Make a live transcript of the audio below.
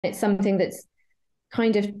It's something that's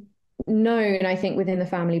kind of known, I think, within the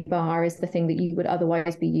family bar as the thing that you would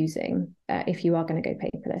otherwise be using if you are going to go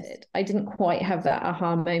paperless. I didn't quite have that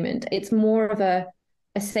aha moment. It's more of a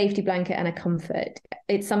safety blanket and a comfort.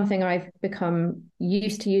 It's something I've become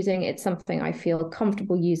used to using. It's something I feel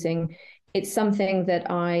comfortable using. It's something that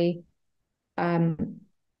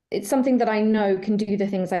it's something that I know can do the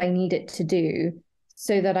things I need it to do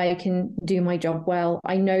so that I can do my job well.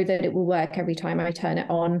 I know that it will work every time I turn it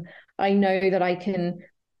on. I know that I can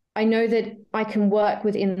work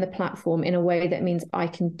within the platform in a way that means I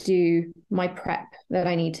can do my prep that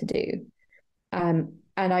I need to do. And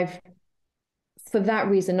I've, for that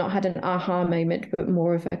reason, not had an aha moment, but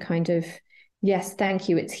more of a kind of, yes, thank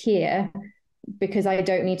you, it's here, because I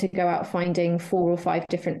don't need to go out finding 4 or 5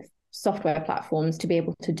 different software platforms to be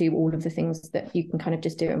able to do all of the things that you can kind of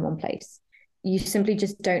just do in one place. You simply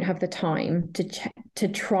just don't have the time to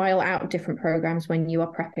trial out different programs when you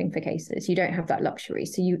are prepping for cases. You don't have that luxury.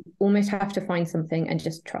 So you almost have to find something and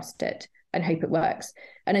just trust it and hope it works.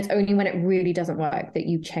 And it's only when it really doesn't work that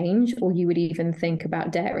you change, or you would even think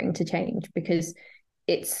about daring to change, because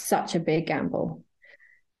it's such a big gamble.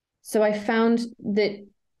 So I found that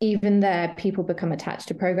even there, people become attached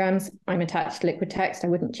to programs. I'm attached to LiquidText. I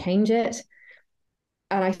wouldn't change it.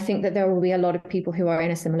 And I think that there will be a lot of people who are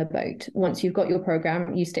in a similar boat. Once you've got your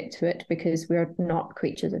program, you stick to it, because we're not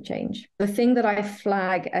creatures of change. The thing that I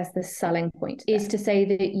flag as the selling point is to say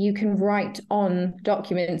that you can write on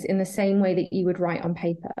documents in the same way that you would write on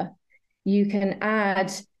paper. You can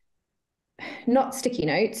add, not sticky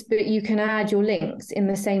notes, but you can add your links in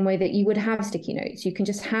the same way that you would have sticky notes. You can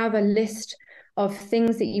just have a list of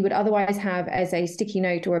things that you would otherwise have as a sticky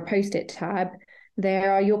note or a post-it tab.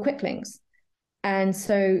 There are your quick links. And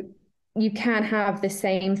so you can have the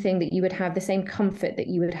same thing that you would have, the same comfort that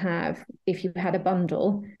you would have if you had a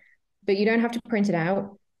bundle, but you don't have to print it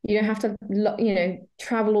out. You don't have to,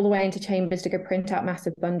 travel all the way into chambers to go print out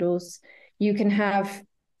massive bundles. You can have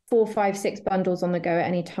 4, 5, 6 bundles on the go at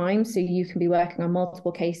any time. So you can be working on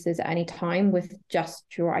multiple cases at any time with just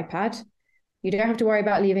your iPad. You don't have to worry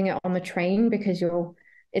about leaving it on the train, because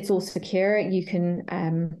it's all secure. You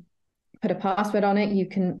can put a password on it. You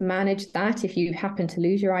can manage that if you happen to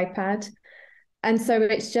lose your iPad. And so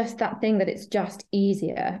it's just that thing that it's just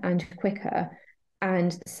easier and quicker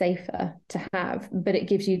and safer to have, but it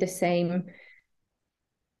gives you the same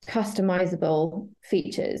customizable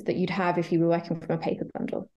features that you'd have if you were working from a paper bundle.